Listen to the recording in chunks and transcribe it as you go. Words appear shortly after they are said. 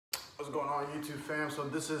What's going on, YouTube fam? So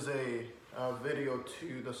this is a video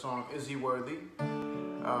to the song Is He Worthy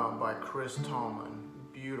by Tomlin.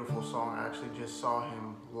 Beautiful song. I actually just saw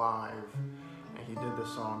him live and he did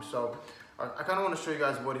this song. So I kind of want to show you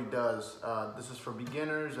guys what he does. This is for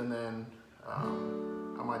beginners, and then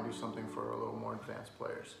I might do something for a little more advanced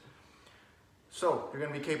players. So you're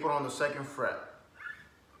going to be capoed on the 2nd fret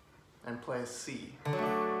and play a C.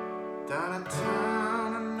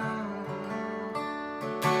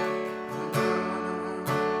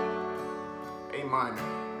 A minor.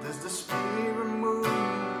 Does the spirit move?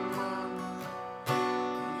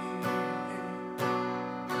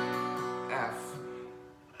 F.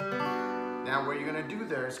 Now what you're gonna do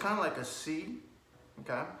there, it's kind of like a C,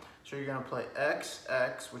 okay? So you're gonna play X,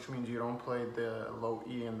 X, which means you don't play the low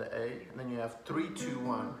E and the A, and then you have 3, 2,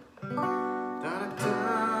 1.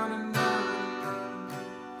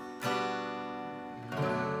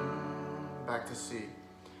 Back to C.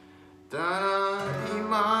 E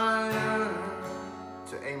minor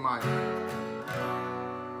to A minor.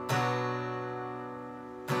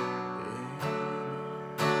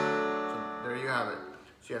 So there you have it.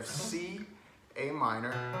 So you have C, A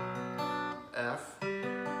minor, F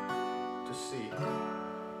to C,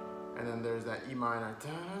 and then there's that E minor to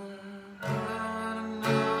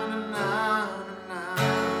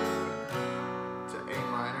A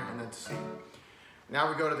minor, and then to C. Now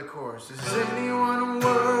we go to the chorus. Is anyone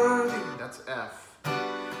worthy? That's F.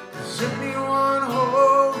 Is anyone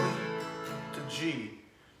holy? To G.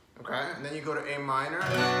 Okay? And then you go to A minor,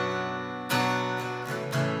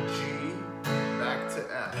 G, back to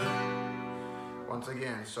F. Once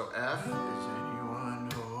again, so F, is anyone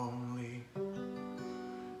holy?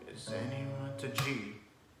 Is anyone to G?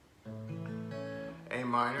 A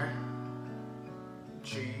minor,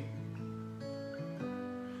 G.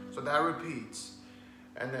 So that repeats.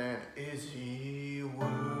 And then, is he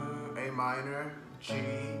A minor, G?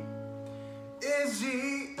 Is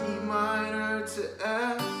he E minor to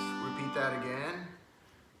F? Repeat that again.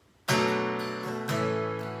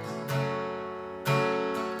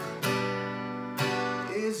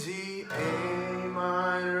 Is he A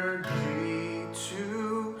minor, G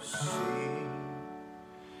to C?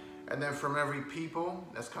 And then from every people,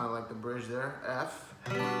 that's kind of like the bridge there, F.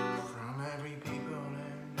 From every people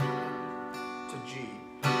to G.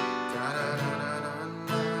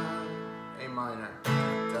 A minor,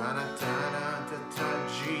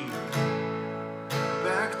 G,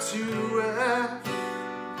 back to F,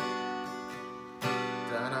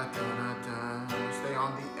 stay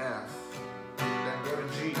on the F, then go to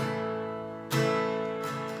G,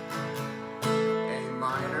 A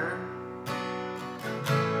minor,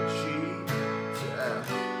 G to F,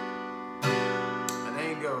 and then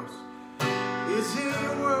he goes, is he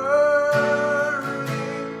worthy?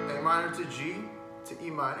 A minor to G, to E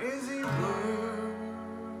minor, is he worthy?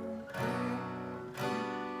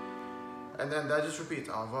 And then that just repeats,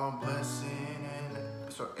 of all blessing, and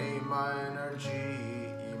so A minor, G,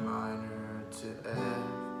 E minor to F.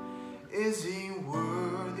 Is he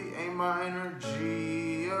worthy? A minor,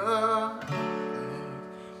 G, F.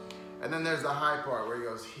 And then there's the high part where he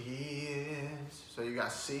goes, he is. So you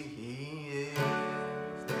got C, he is.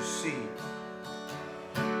 There's C.